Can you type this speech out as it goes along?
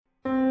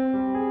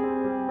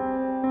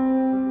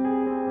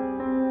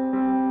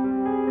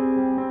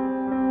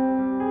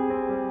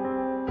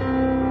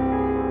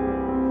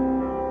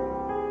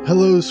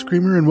Hello,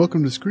 Screamer, and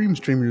welcome to Scream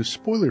Stream, your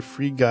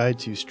spoiler-free guide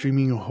to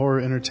streaming horror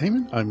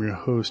entertainment. I'm your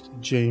host,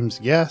 James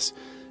Gass.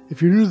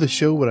 If you're new to the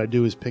show, what I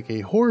do is pick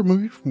a horror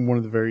movie from one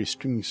of the various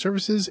streaming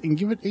services and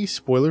give it a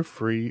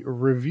spoiler-free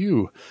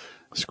review.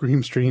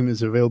 Scream Stream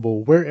is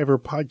available wherever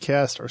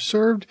podcasts are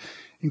served,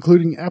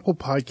 including Apple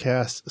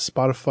Podcasts,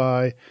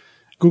 Spotify,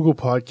 Google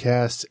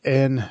Podcasts,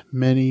 and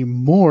many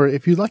more.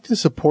 If you'd like to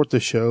support the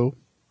show,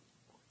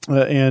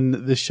 and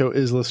this show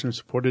is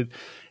listener-supported,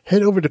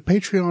 head over to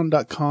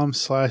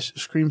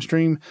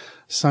patreon.com/screamstream,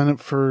 sign up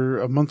for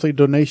a monthly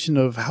donation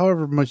of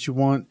however much you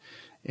want,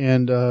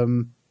 and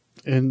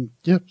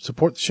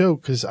support the show,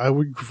 because I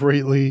would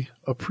greatly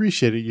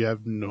appreciate it. You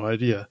have no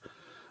idea.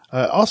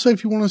 Also,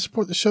 if you want to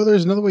support the show,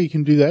 there's another way you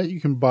can do that.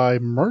 You can buy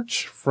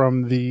merch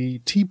from the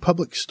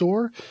TeePublic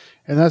store,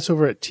 and that's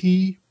over at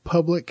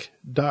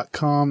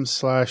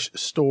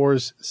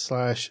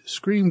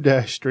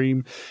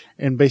teepublic.com/stores/scream-stream,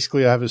 and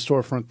basically I have a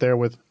storefront there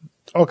with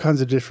all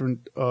kinds of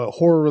different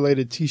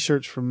horror-related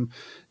t-shirts from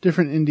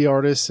different indie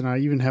artists, and I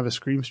even have a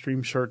Scream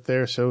Stream shirt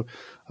there, so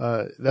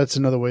that's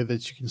another way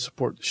that you can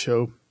support the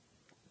show.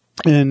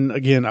 And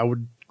again, I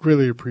would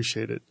greatly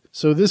appreciate it.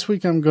 So this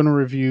week I'm going to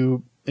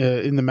review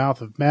In the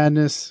Mouth of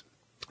Madness,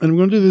 and I'm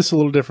going to do this a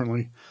little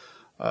differently.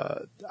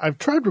 I've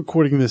tried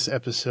recording this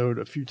episode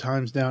a few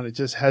times now, and it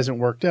just hasn't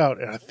worked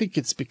out, and I think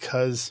it's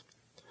because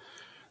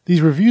these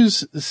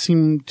reviews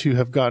seem to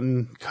have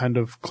gotten kind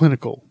of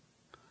clinical,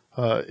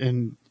 or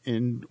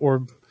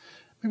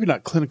maybe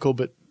not clinical,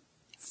 but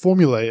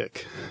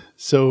formulaic.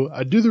 So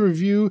I do the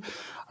review,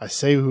 I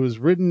say who was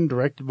written,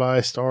 directed by,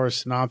 stars,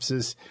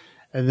 synopsis,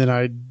 and then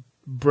I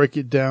break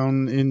it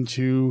down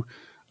into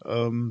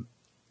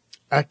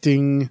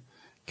acting,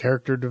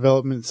 character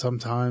development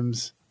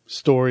sometimes,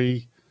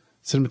 story,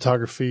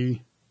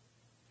 cinematography,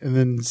 and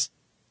then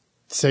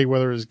say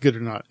whether it's good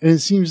or not. And it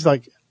seems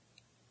like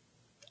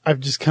I've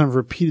just kind of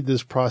repeated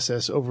this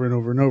process over and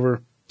over and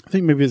over. I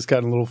think maybe it's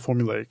gotten a little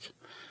formulaic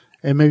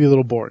and maybe a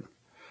little boring.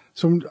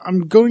 So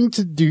I'm going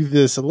to do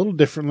this a little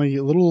differently,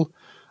 a little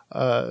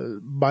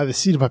by the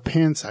seat of my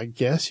pants, I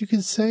guess you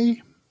could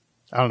say.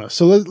 I don't know.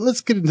 So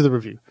let's get into the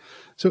review.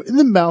 So In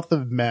the Mouth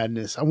of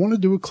Madness, I want to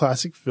do a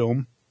classic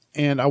film,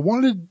 and I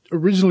wanted to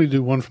originally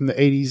do one from the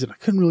 80s, and I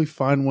couldn't really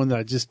find one that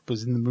I just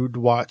was in the mood to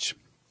watch.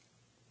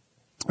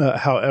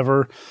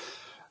 However,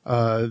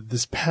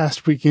 this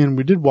past weekend,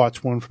 we did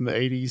watch one from the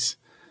 80s,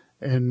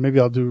 and maybe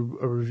I'll do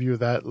a review of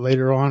that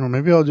later on, or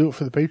maybe I'll do it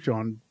for the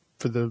Patreon,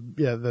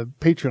 the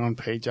Patreon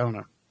page. I don't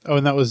know. Oh,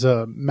 and that was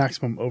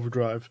Maximum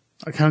Overdrive.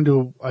 I kind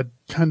of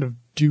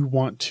do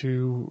want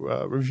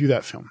to review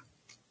that film.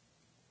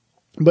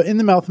 But In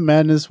the Mouth of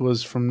Madness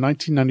was from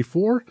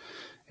 1994,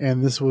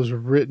 and this was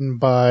written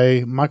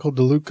by Michael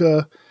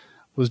DeLuca,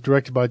 was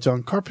directed by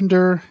John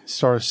Carpenter,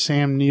 stars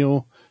Sam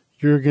Neill,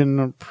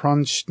 Jürgen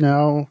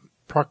Prochnow,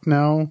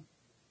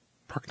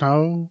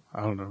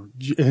 I don't know,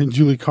 and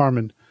Julie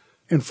Carmen.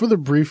 And for the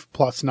brief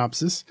plot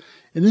synopsis,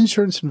 an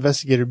insurance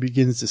investigator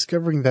begins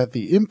discovering that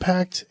the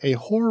impact a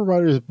horror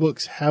writer's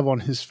books have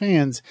on his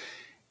fans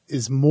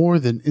is more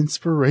than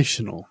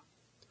inspirational.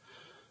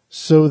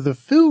 So the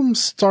film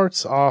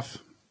starts off.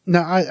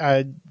 Now,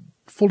 I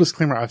full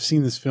disclaimer, I've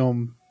seen this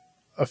film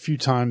a few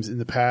times in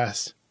the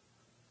past,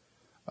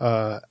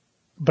 but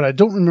I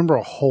don't remember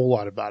a whole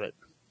lot about it.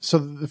 So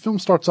the film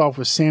starts off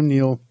with Sam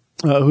Neill,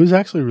 who's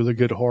actually a really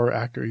good horror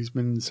actor. He's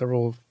been in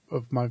several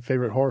of my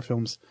favorite horror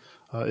films,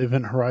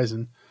 Event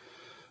Horizon.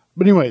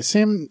 But anyway,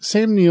 Sam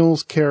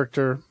Neill's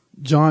character,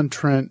 John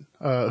Trent,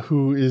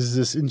 who is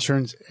this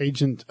insurance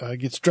agent,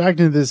 gets dragged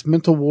into this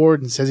mental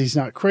ward and says he's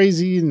not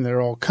crazy, and they're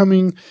all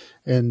coming,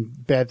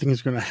 and bad things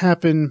are going to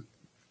happen.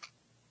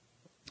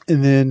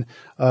 And then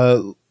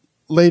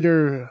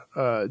later,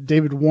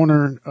 David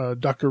Warner,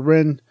 Dr.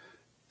 Wren,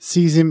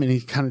 sees him, and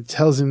he kind of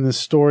tells him this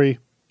story.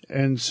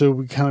 And so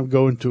we kind of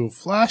go into a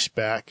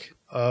flashback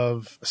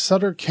of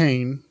Sutter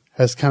Kane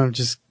has kind of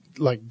just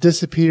like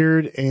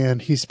disappeared,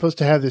 and he's supposed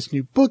to have this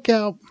new book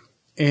out.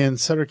 And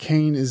Sutter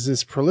Kane is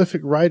this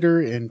prolific writer,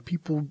 and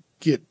people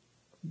get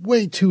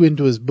way too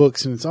into his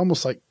books, and it's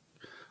almost like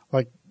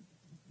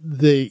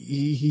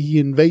he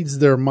invades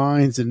their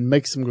minds and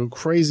makes them go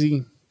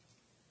crazy.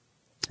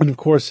 And of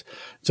course,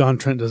 John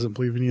Trent doesn't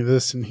believe any of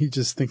this, and he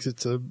just thinks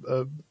it's a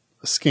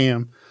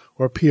scam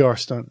or a PR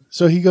stunt.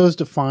 So he goes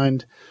to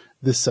find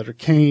this Sutter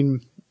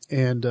Kane,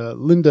 and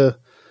Linda,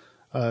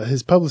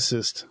 his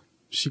publicist,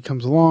 she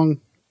comes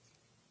along,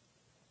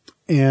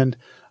 and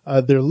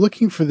they're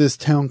looking for this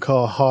town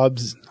called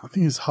Hobbs. I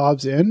think it's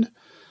Hobbs End,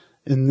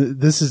 and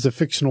this is a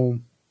fictional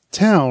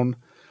town,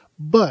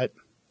 but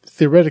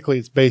theoretically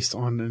it's based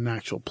on an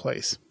actual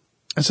place.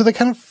 And so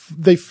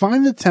they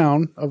find the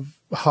town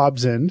of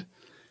Hobbs End,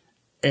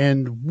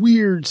 and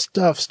weird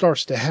stuff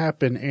starts to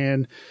happen,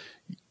 and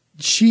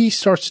she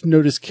starts to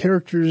notice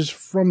characters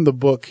from the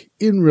book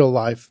in real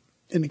life,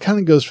 and it kind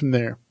of goes from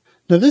there.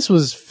 Now, this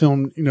was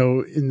filmed,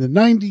 in the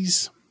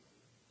 90s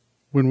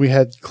when we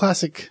had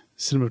classic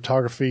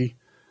cinematography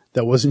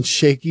that wasn't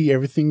shaky.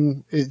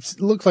 It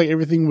looked like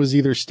everything was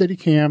either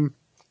Steadicam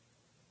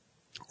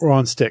or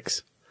on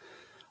sticks.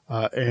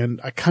 And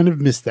I kind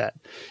of miss that.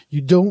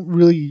 You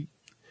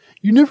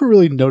never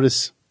really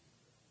notice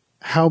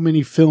how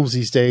many films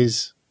these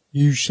days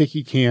use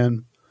shaky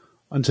cam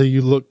until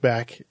you look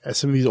back at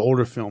some of these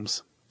older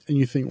films and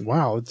you think,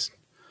 wow,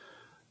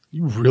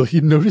 you really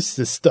notice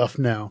this stuff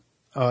now.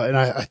 And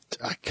I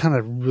kind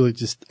of really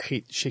just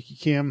hate shaky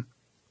cam.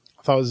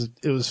 I thought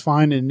it was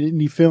fine in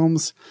indie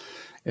films,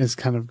 and it's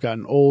kind of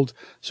gotten old.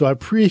 So I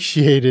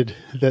appreciated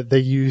that they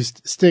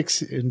used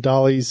sticks and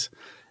dollies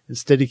and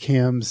steady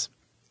cams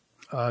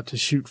to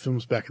shoot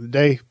films back in the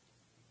day.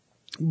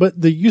 But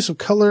the use of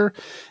color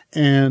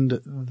and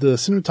the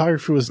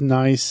cinematography was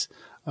nice.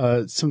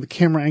 Some of the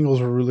camera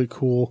angles were really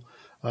cool.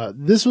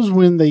 This was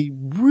when they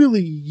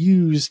really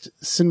used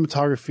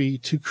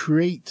cinematography to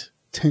create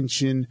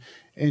tension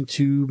and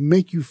to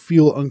make you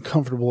feel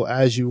uncomfortable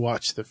as you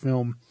watch the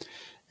film.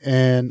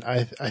 And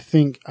I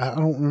think, I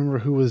don't remember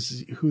who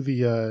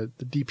the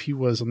DP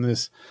was on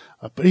this,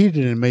 but he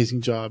did an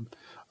amazing job.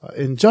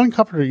 And John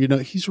Carpenter,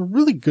 he's a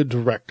really good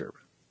director.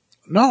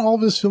 Not all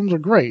of his films are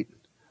great,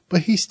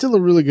 but he's still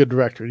a really good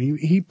director. And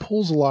he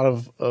pulls a lot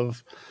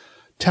of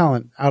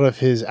talent out of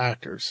his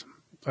actors.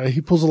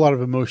 He pulls a lot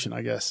of emotion,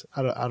 I guess,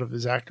 out of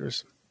his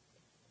actors.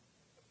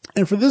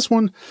 And for this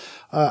one,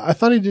 I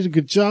thought he did a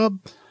good job.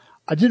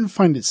 I didn't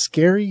find it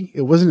scary.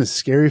 It wasn't a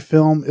scary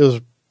film. It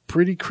was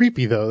pretty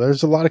creepy, though.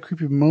 There's a lot of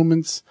creepy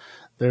moments.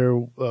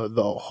 The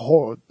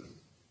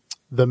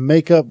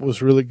makeup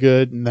was really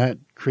good, and that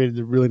created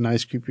a really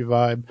nice creepy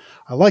vibe.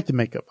 I like the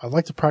makeup. I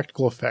like the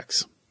practical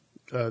effects.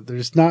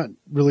 There's not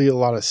really a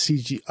lot of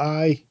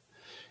CGI,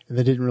 and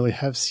they didn't really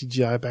have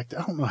CGI back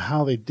then. I don't know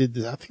how they did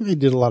this. I think they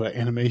did a lot of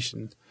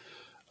animation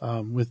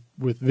with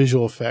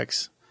visual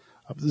effects.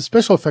 The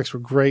special effects were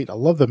great. I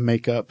love the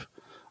makeup.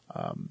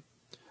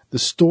 The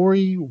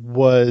story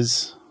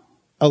was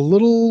a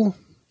little,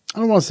 I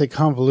don't want to say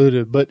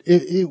convoluted, but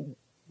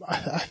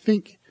I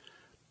think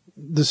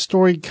the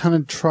story kind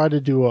of tried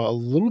to do a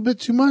little bit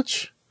too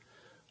much,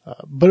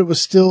 but it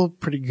was still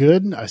pretty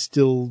good. I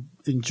still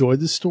enjoyed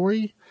the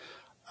story.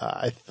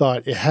 I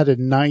thought it had a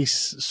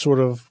nice sort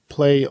of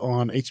play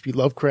on H.P.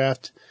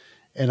 Lovecraft.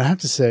 And I have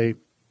to say,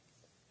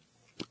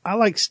 I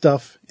like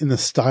stuff in the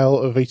style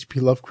of H.P.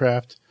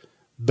 Lovecraft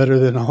better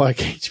than I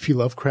like H.P.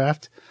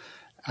 Lovecraft.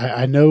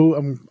 I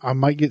know I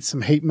might get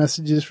some hate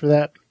messages for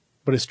that,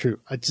 but it's true.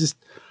 I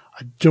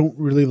don't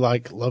really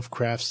like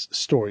Lovecraft's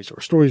stories or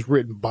stories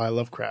written by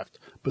Lovecraft,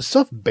 but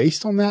stuff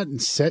based on that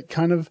and set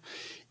kind of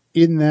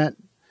in that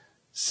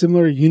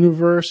similar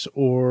universe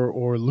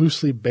or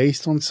loosely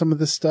based on some of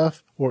this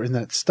stuff or in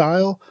that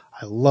style.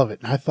 I love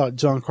it. And I thought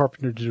John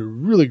Carpenter did a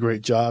really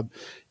great job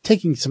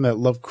taking some of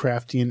that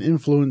Lovecraftian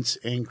influence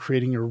and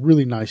creating a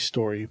really nice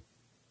story.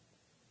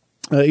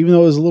 Even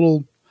though it was a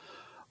little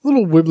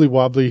wibbly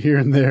wobbly here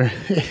and there,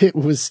 it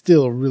was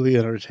still really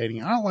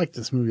entertaining. I like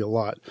this movie a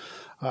lot.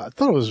 I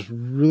thought it was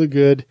really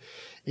good.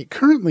 It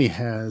currently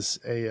has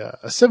a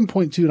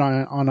 7.2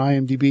 on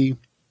IMDb.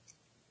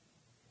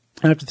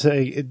 I have to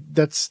say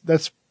that's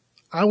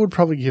I would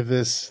probably give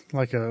this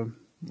like a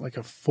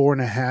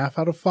 4.5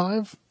 out of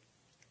 5.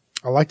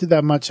 I liked it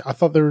that much. I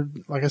thought there were,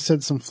 like I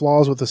said, some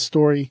flaws with the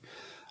story.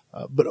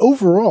 But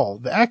overall,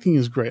 the acting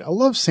is great. I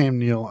love Sam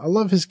Neill. I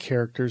love his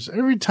characters.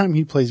 Every time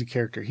he plays a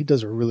character, he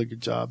does a really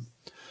good job.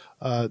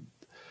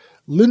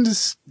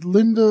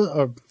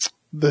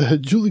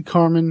 Julie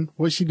Carmen,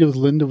 what she did with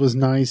Linda was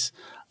nice.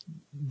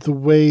 The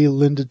way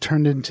Linda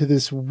turned into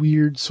this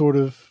weird sort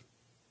of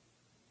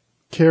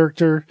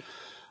character.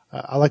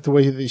 I like the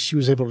way that she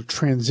was able to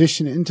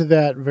transition into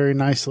that very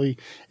nicely.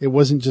 It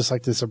wasn't just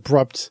like this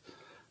abrupt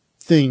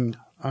thing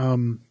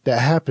that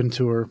happened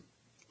to her.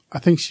 I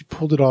think she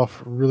pulled it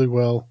off really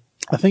well.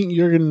 I think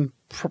Jürgen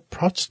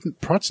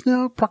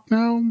Prochnow,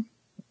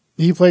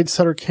 he played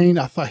Sutter Kane.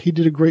 I thought he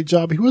did a great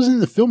job. He wasn't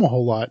in the film a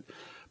whole lot,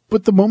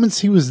 but the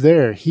moments he was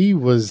there, he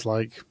was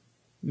like,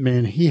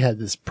 man, he had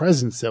this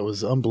presence that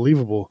was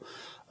unbelievable.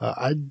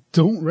 I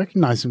don't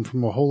recognize him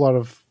from a whole lot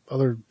of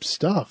other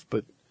stuff,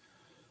 but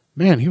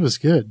man, he was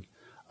good.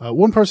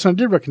 One person I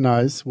did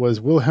recognize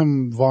was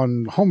Wilhelm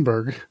von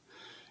Homburg.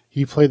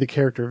 He played the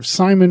character of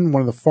Simon,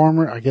 one of the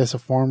a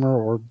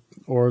farmer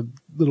or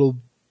little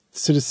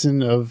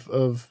citizen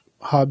of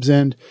Hobbs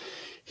End.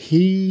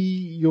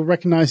 You'll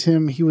recognize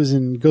him. He was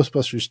in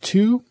Ghostbusters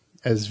 2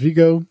 as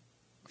Vigo.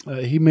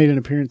 He made an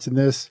appearance in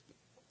this.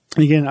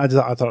 And again, I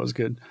thought it was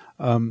good.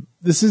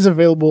 This is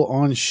available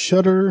on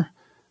Shudder.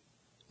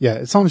 Yeah,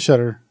 it's on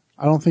Shudder.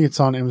 I don't think it's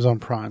on Amazon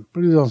Prime,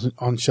 but it is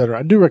on Shudder.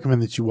 I do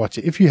recommend that you watch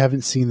it if you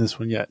haven't seen this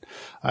one yet.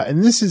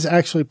 And this is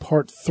actually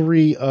part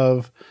 3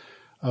 of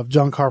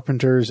John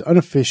Carpenter's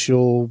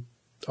unofficial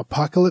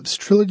Apocalypse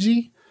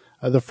trilogy.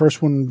 The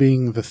first one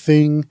being The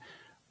Thing,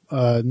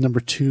 number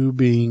 2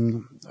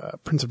 being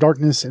Prince of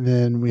Darkness, and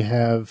then we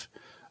have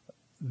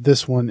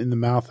this one, In the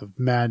Mouth of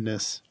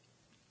Madness.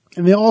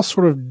 And they all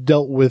sort of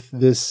dealt with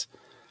this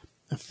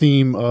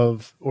theme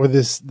of, or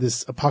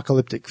this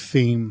apocalyptic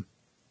theme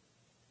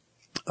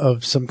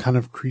of some kind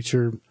of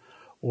creature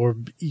or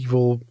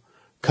evil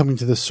coming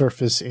to the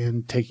surface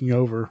and taking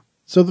over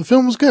So the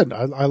film was good.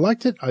 I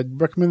liked it.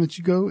 I'd recommend that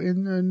you go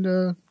in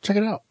and check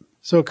it out.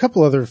 So a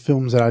couple other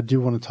films that I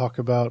do want to talk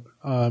about,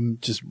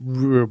 just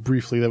real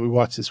briefly, that we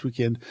watched this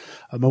weekend.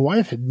 My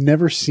wife had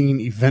never seen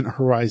Event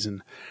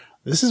Horizon.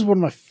 This is one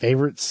of my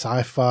favorite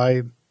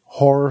sci-fi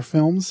horror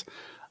films.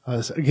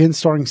 Again,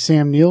 starring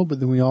Sam Neill, but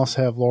then we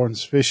also have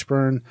Lawrence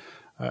Fishburne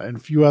and a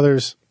few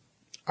others.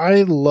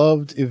 I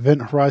loved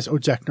Event Horizon. Oh,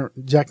 Jack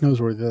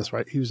Noseworthy, that's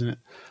right. He was in it.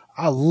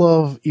 I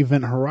love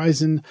Event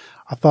Horizon.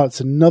 I thought it's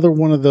another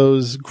one of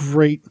those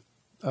great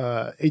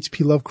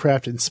H.P.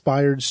 Lovecraft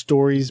inspired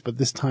stories, but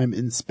this time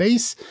in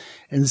space.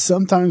 And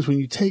sometimes when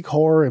you take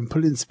horror and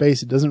put it in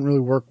space, it doesn't really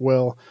work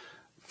well.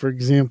 For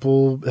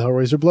example,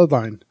 Hellraiser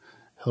Bloodline.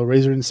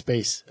 Hellraiser in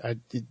space.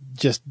 It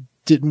just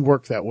didn't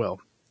work that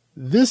well.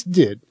 This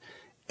did.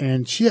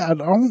 And I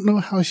don't know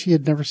how she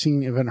had never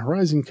seen Event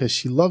Horizon, because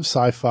she loves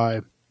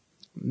sci-fi.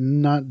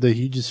 Not the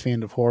hugest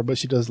fan of horror, but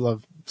she does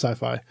love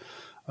sci-fi.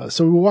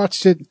 So we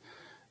watched it.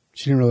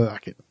 She didn't really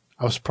like it.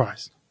 I was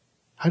surprised.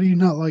 How do you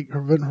not like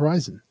Event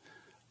Horizon?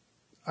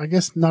 I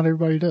guess not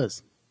everybody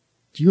does.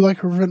 Do you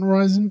like Event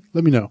Horizon?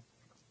 Let me know.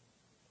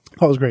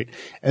 That was great.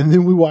 And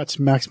then we watched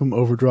Maximum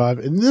Overdrive.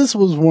 And this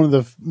was one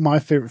of my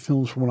favorite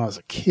films from when I was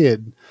a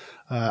kid.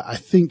 I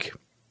think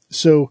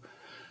so.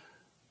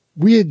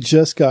 We had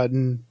just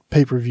gotten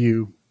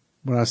pay-per-view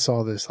when I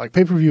saw this. Like,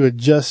 pay-per-view had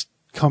just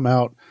come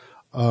out.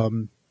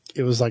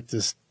 It was like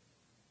this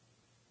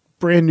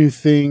brand new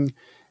thing.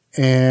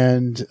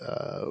 And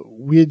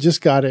we had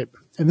just got it.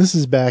 And this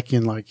is back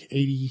in like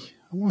 80,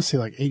 I want to say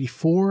like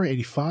 84,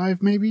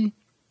 85 maybe.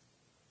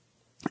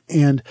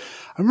 And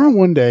I remember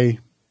one day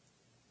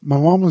my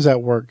mom was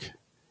at work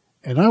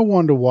and I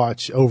wanted to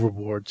watch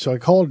Overboard. So I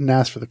called and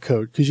asked for the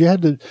code, because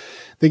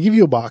they give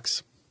you a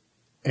box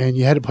and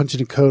you had to punch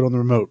in a code on the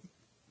remote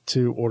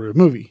to order a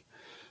movie.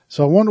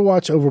 So I wanted to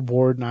watch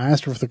Overboard and I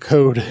asked her for the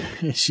code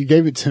and she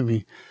gave it to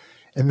me.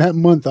 And that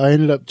month I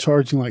ended up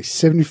charging like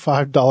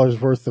 $75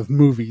 worth of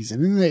movies.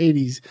 And in the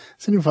 80s,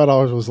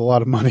 $75 was a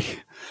lot of money.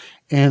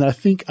 And I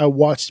think I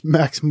watched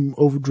Maximum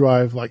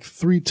Overdrive like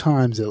 3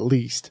 times at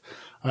least.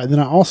 And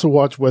then I also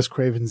watched Wes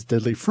Craven's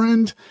Deadly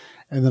Friend.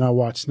 And then I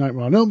watched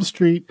Nightmare on Elm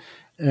Street.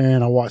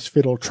 And I watched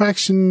Fatal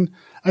Attraction.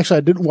 Actually,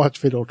 I didn't watch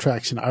Fatal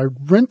Attraction. I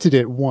rented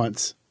it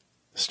once,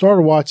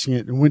 started watching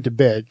it, and went to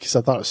bed because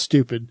I thought it was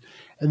stupid.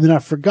 And then I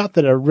forgot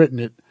that I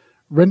rented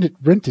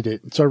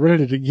it. So I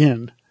rented it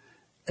again.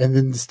 And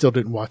then still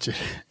didn't watch it.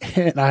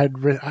 And I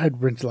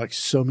had rented like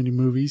so many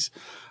movies.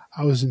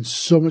 I was in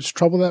so much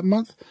trouble that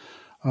month.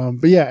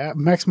 But yeah,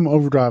 Maximum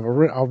Overdrive,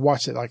 I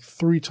watched it like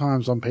 3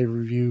 times on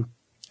pay-per-view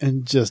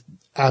and just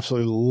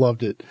absolutely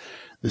loved it.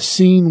 The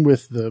scene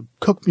with the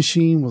Coke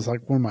machine was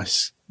like one of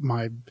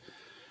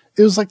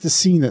it was like the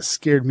scene that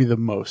scared me the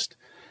most,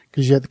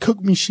 because you had the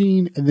Coke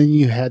machine and then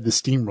you had the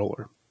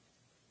steamroller.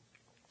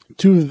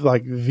 2 of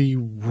like the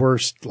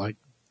worst like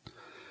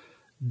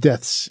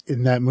deaths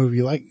in that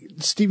movie. Like,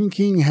 Stephen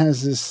King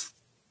has this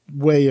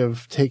way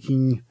of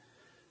taking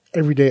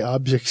everyday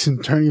objects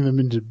and turning them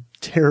into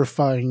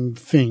terrifying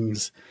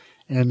things.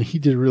 And he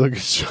did a really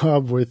good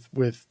job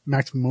with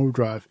Maximum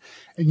Overdrive.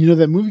 And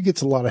that movie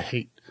gets a lot of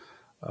hate.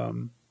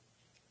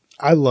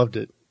 I loved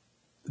it.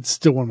 It's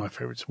still one of my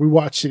favorites. We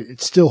watched it.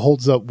 It still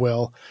holds up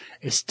well.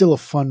 It's still a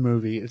fun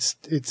movie. It's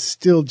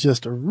still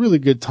just a really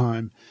good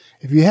time.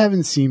 If you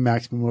haven't seen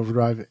Maximum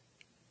Overdrive,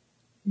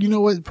 you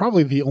know what?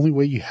 Probably the only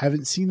way you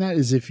haven't seen that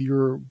is if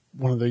you're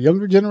one of the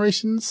younger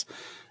generations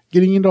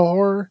getting into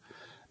horror.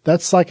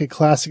 That's like a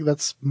classic.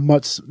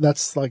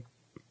 That's like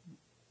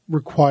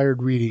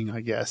required reading, I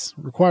guess.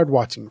 Required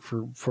watching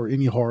for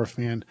any horror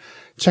fan.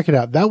 Check it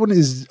out. That one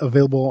is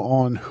available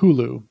on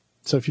Hulu.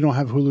 So if you don't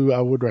have Hulu,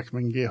 I would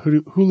recommend you get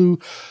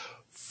Hulu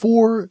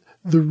for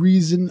the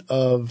reason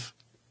of,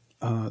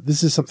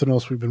 this is something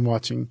else we've been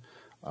watching.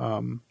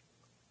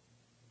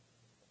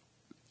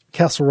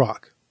 Castle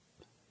Rock.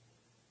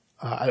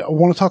 I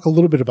want to talk a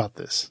little bit about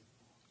this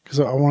because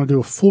I want to do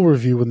a full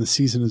review when the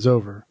season is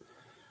over.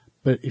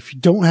 But if you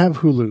don't have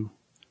Hulu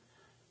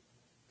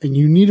and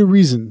you need a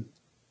reason,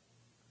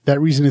 that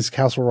reason is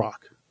Castle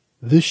Rock.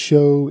 This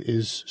show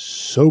is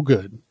so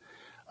good.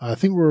 I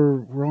think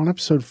we're on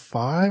episode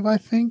 5, I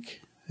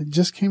think. It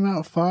just came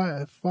out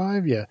 5,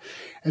 yeah.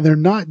 And they're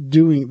not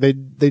doing, they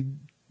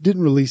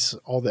didn't release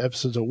all the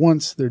episodes at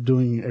once. They're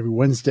doing every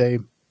Wednesday.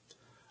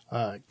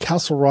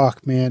 Castle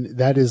Rock, man,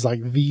 that is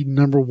like the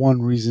number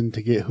 1 reason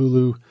to get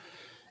Hulu.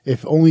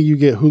 If only you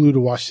get Hulu to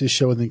watch this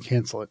show and then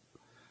cancel it.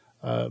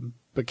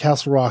 But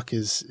Castle Rock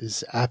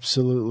is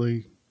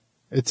absolutely,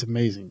 it's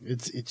amazing.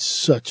 It's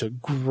such a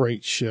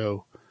great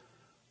show.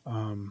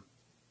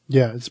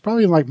 Yeah, it's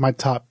probably like my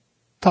top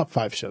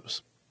 5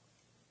 shows.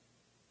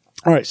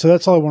 All right. So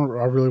that's all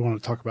I really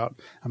want to talk about.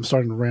 I'm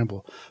starting to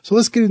ramble. So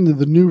let's get into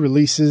the new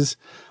releases.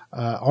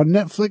 On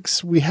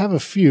Netflix, we have a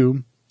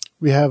few.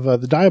 We have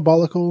The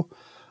Diabolical,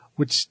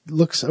 which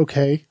looks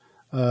okay.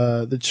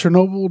 The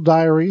Chernobyl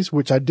Diaries,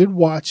 which I did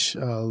watch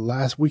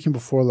last weekend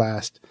before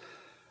last.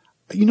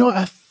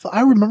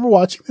 I remember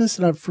watching this,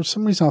 and for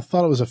some reason I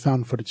thought it was a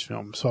found footage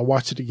film, so I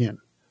watched it again.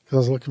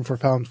 because I was looking for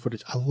found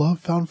footage. I love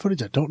found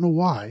footage. I don't know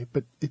why,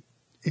 but it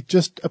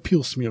just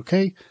appeals to me.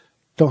 Okay.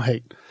 Don't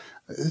hate.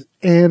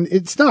 And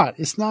it's not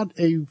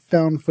a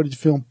found footage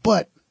film,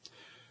 but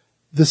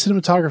the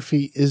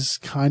cinematography is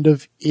kind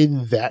of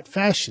in that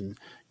fashion.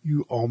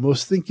 You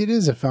almost think it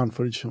is a found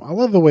footage film. I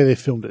love the way they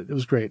filmed it. It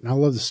was great. And I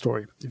love the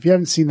story. If you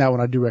haven't seen that one,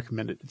 I do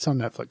recommend it. It's on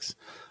Netflix.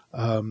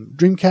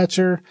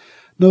 Dreamcatcher,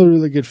 another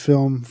really good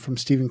film from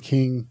Stephen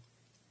King.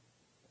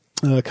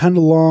 Kind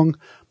of long,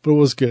 but it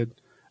was good.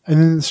 And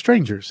then The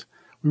Strangers.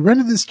 We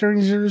rented The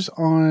Strangers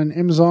on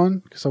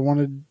Amazon because I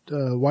wanted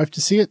wife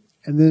to see it.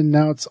 And then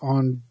now it's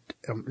on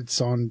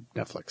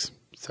Netflix.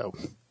 So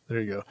there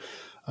you go.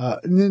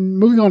 And then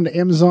moving on to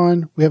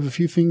Amazon, we have a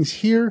few things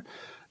here.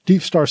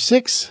 Deep Star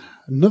 6,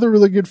 another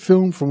really good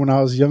film from when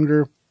I was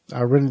younger.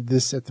 I rented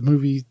this at the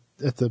movie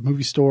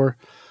store.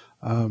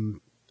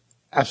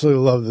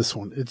 Absolutely love this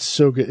one. It's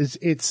so good.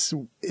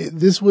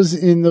 This was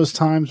in those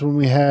times when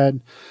we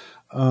had,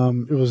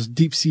 it was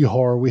deep sea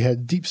horror. We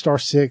had Deep Star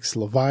 6,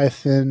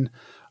 Leviathan.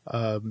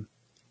 What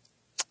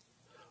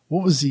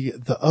was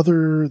the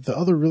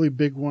other really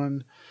big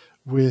one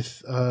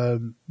with,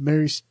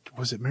 Mary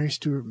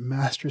Stuart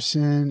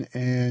Masterson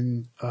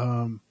and,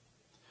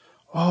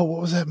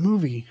 what was that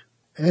movie?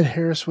 Ed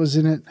Harris was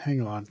in it.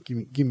 Hang on.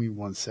 Give me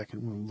 1 second.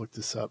 I'm going to look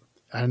this up.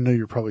 I know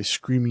you're probably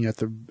screaming at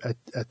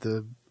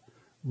the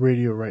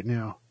radio right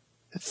now.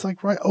 It's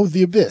like, right. Oh,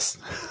 The Abyss.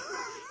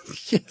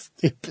 Yes,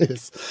 The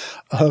Abyss.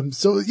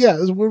 So yeah,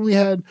 it was when we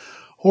had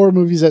horror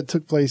movies that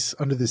took place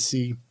under the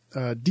sea.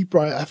 I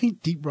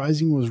think Deep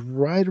Rising was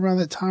right around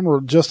that time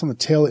or just on the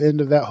tail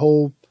end of that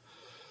whole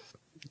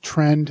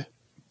trend.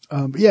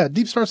 But yeah,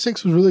 Deep Star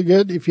 6 was really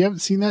good. If you haven't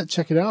seen that,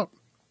 check it out.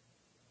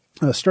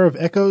 Star of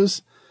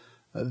Echoes,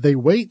 They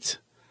Wait,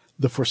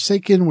 The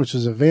Forsaken, which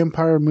is a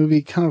vampire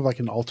movie, kind of like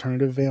an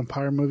alternative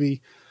vampire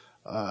movie.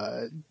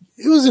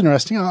 It was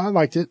interesting. I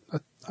liked it. I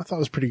thought it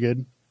was pretty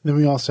good. Then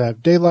we also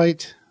have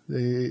Daylight,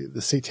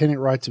 the Satanic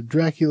Rites of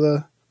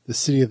Dracula, The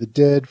City of the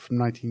Dead from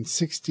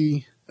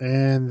 1960.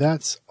 And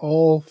that's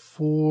all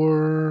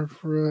for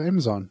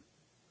Amazon.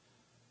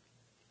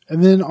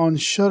 And then on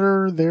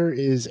Shudder, there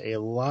is a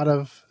lot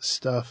of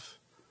stuff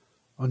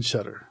on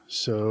Shudder.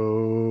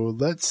 So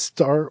let's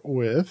start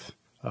with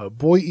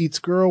Boy Eats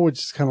Girl, which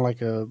is kind of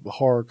like a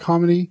horror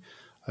comedy,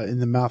 In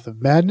the Mouth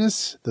of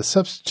Madness, The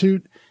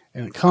Substitute,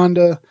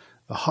 Anaconda,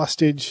 The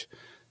Hostage,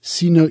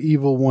 See No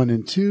Evil 1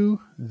 and 2,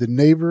 The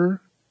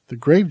Neighbor, The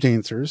Grave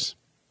Dancers,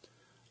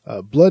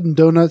 Blood and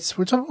Donuts,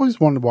 which I've always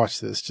wanted to watch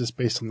this just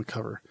based on the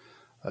cover.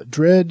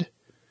 Dread,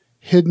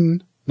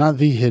 Hidden, not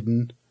The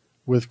Hidden,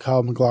 with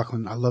Kyle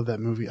MacLachlan. I love that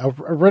movie. I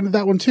rented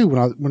that one too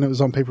when it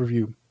was on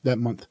pay-per-view that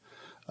month.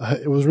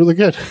 It was really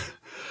good.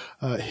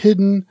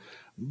 Hidden,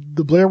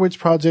 The Blair Witch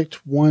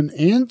Project 1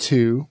 and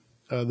 2,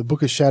 The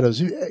Book of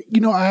Shadows.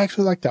 I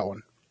actually like that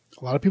one.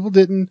 A lot of people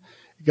didn't.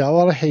 It got a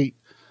lot of hate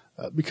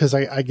because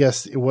I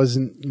guess it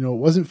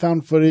wasn't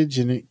found footage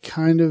and it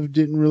kind of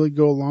didn't really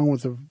go along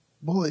with the.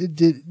 Well, it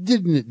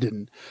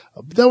didn't.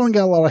 But that one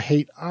got a lot of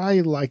hate.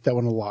 I like that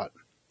one a lot.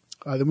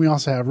 Then we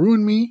also have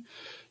Ruin Me,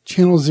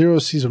 Channel Zero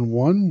Season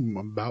 1,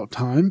 about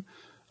time.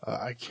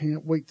 I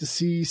can't wait to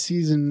see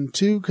Season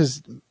 2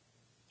 because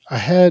we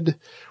had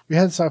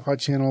Sci-Fi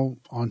Channel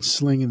on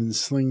Sling and then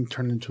Sling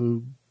turned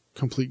into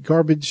complete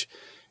garbage.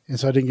 And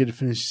so I didn't get to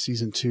finish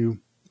Season 2.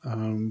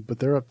 But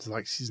they're up to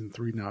like Season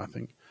 3 now, I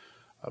think.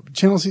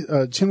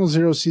 Channel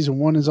Zero Season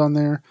 1 is on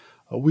there.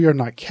 We Are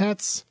Not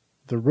Cats,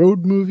 The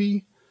Road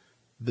Movie,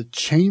 The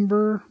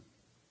Chamber,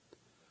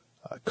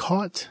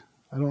 Caught.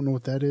 I don't know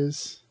what that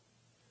is.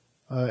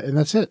 And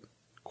that's it.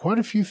 Quite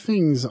a few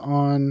things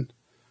on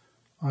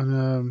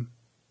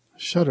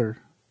Shudder.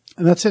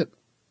 And that's it.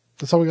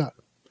 That's all we got.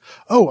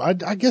 Oh,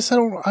 I guess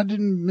I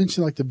didn't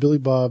mention like the Billy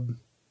Bob,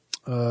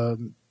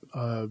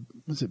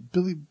 was it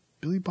Billy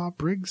Bob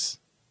Briggs?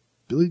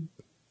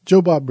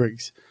 Joe Bob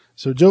Briggs.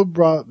 So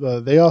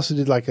they also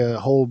did like a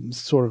whole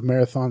sort of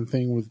marathon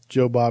thing with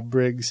Joe Bob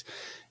Briggs.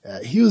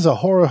 He was a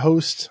horror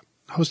host,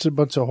 hosted a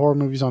bunch of horror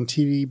movies on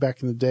TV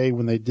back in the day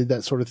when they did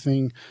that sort of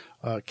thing.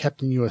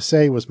 Captain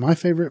USA was my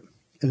favorite.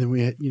 And then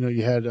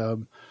you had,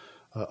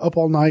 Up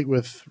All Night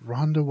with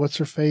Rhonda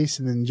What's-Her-Face.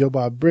 And then Joe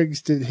Bob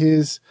Briggs did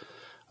his,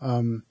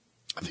 I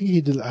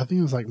think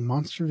it was like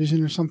Monster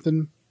Vision or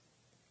something.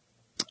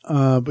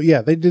 But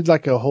yeah, they did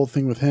like a whole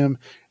thing with him.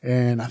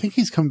 And I think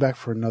he's coming back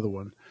for another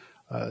one.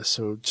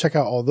 So check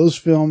out all those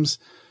films.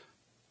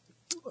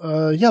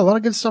 A lot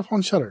of good stuff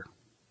on Shudder.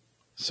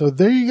 So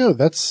there you go.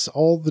 That's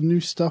all the new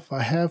stuff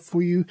I have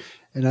for you.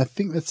 And I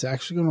think that's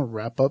actually going to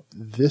wrap up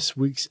this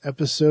week's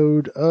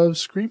episode of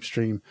Scream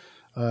Stream.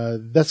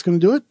 That's going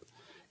to do it.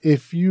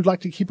 If you'd like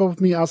to keep up with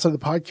me outside the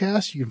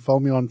podcast, you can follow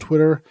me on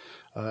Twitter,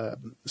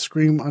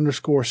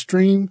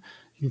 Scream_stream.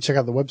 You can check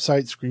out the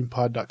website,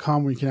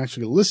 screampod.com, where you can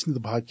actually listen to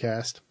the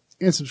podcast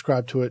and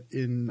subscribe to it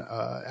in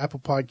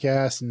Apple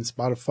Podcasts and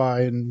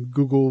Spotify and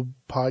Google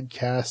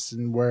Podcasts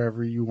and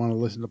wherever you want to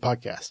listen to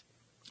podcasts.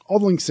 All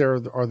the links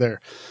there are there.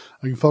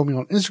 You can follow me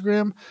on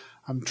Instagram.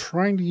 I'm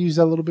trying to use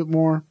that a little bit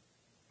more.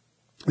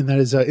 And that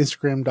is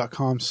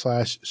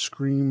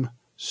Instagram.com/ScreamStream.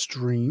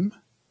 stream.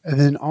 And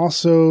then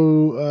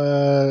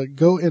also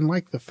go and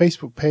like the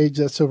Facebook page.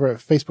 That's over at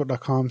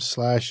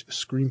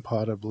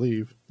facebook.com/ScreenPod, I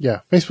believe. Yeah,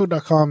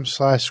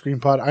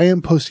 facebook.com/ScreenPod. I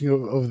am posting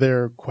over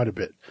there quite a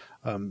bit.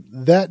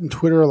 That and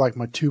Twitter are like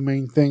my two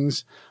main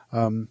things.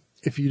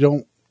 If you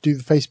don't do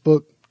the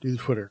Facebook, do the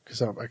Twitter,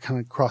 because I kind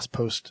of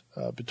cross-post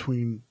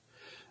between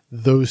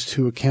those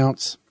two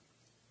accounts.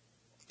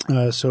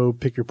 So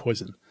pick your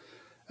poison.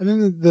 And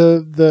then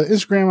the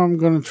Instagram, I'm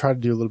going to try to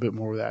do a little bit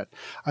more with that.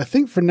 I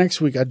think for next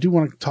week, I do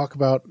want to talk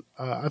about,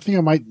 I think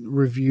I might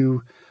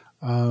review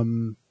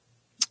Maximum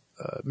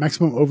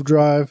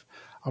Overdrive.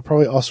 I'll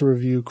probably also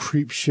review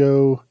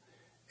Creepshow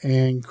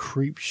and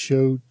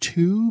Creepshow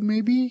 2,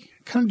 maybe.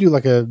 Kind of do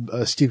like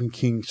a Stephen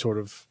King sort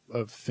of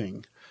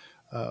thing.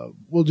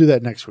 We'll do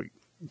that next week.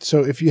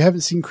 So if you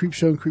haven't seen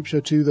Creepshow and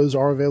Creepshow 2, those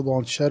are available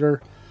on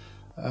Shudder.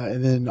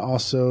 And then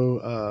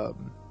also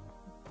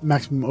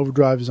Maximum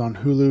Overdrive is on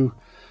Hulu.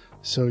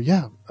 So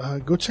yeah,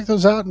 go check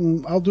those out,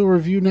 and I'll do a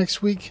review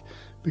next week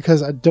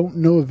because I don't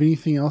know of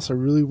anything else I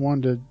really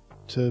wanted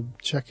to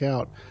check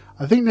out.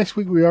 I think next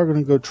week we are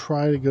going to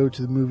try to go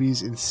to the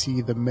movies and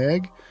see The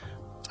Meg.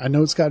 I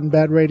know it's gotten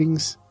bad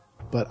ratings,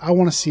 but I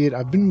want to see it.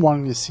 I've been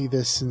wanting to see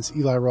this since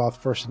Eli Roth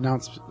first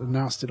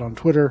announced it on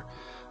Twitter.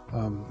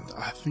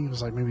 I think it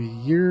was like maybe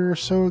a year or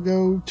so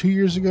ago, 2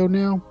 years ago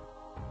now.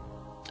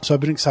 So I've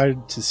been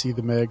excited to see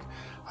The Meg.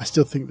 I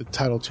still think the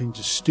title change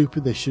is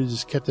stupid. They should have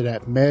just kept it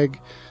at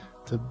Meg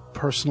to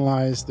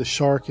personalize the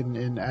shark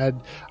and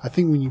add. I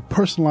think when you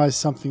personalize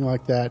something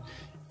like that,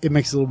 it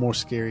makes it a little more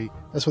scary.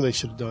 That's what they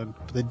should have done,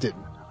 but they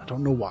didn't. I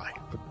don't know why.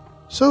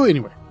 So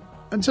anyway,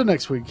 until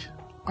next week,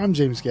 I'm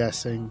James Gass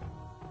saying,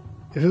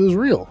 if it was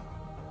real,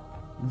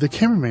 the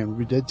cameraman would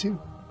be dead too.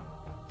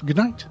 Good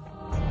night.